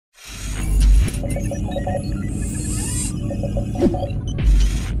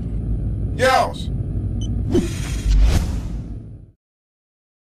Yeousch!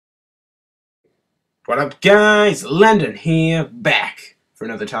 What up, guys? London here, back for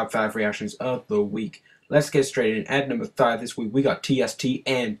another top 5 reactions of the week. Let's get straight in. At number 5 this week, we got TST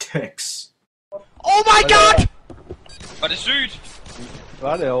and Tex. Oh my god! Wat is Zuid?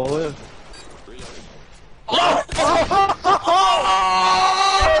 Waar de hel?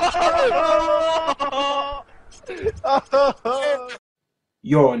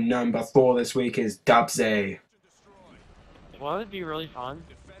 Your number 4 this week is Dubsy. What would be really fun?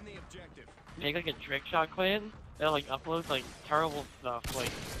 Make like a trick shot clan that like uploads like terrible stuff like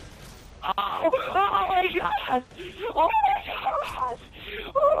oh my god! Oh my god!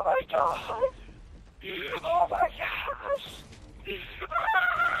 Oh my god! Oh my gosh! Oh my gosh!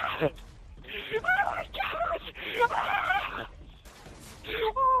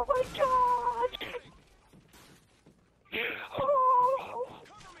 Oh my god! Oh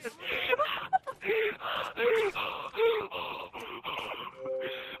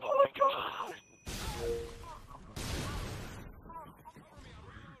my god!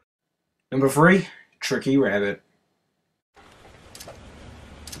 Number 3, Tricky Rabbit.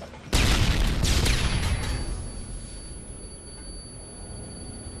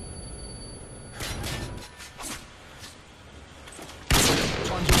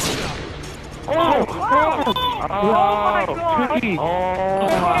 Oh my god! Oh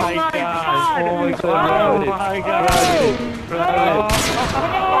my god!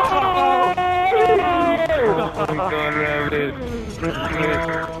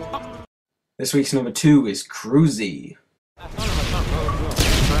 This week's number 2 is Cruzy.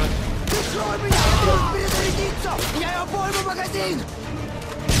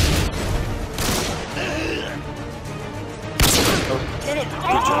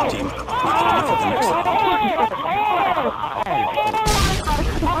 Good job, team.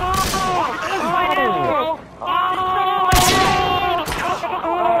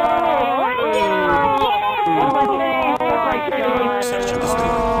 Get ready for the next search and destroy.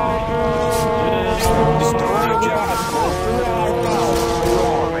 Destroy the objective.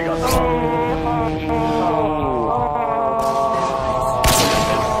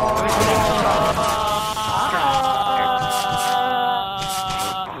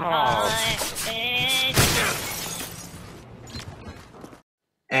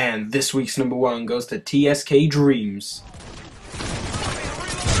 And this week's number 1 goes to TSK Dreams.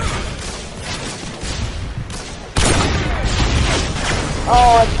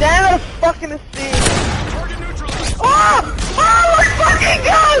 Oh, damn it, fucking assist. Oh! Oh my fucking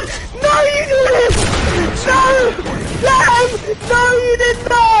god! No, you didn't! No! Sam! No, you did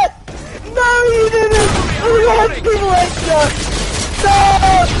not! No, you didn't! We had people headshot! No!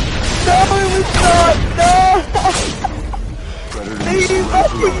 No, it was not! No! Are you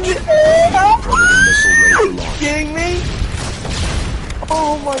fucking Are you kidding me?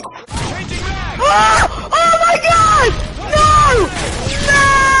 Oh my god! Oh! Oh my god! No! No!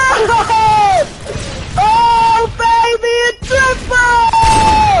 Oh baby, a triple!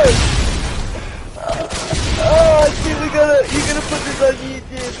 Oh dude, you're gonna put this on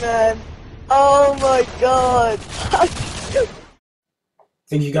YouTube, man. Oh my god.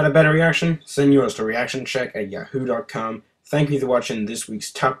 Think you got a better reaction? Send yours to reactioncheck@yahoo.com. Thank you for watching this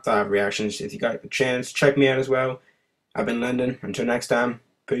week's top 5 reactions. If you got the chance, check me out as well. I've been Lyndon. Until next time,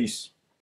 peace.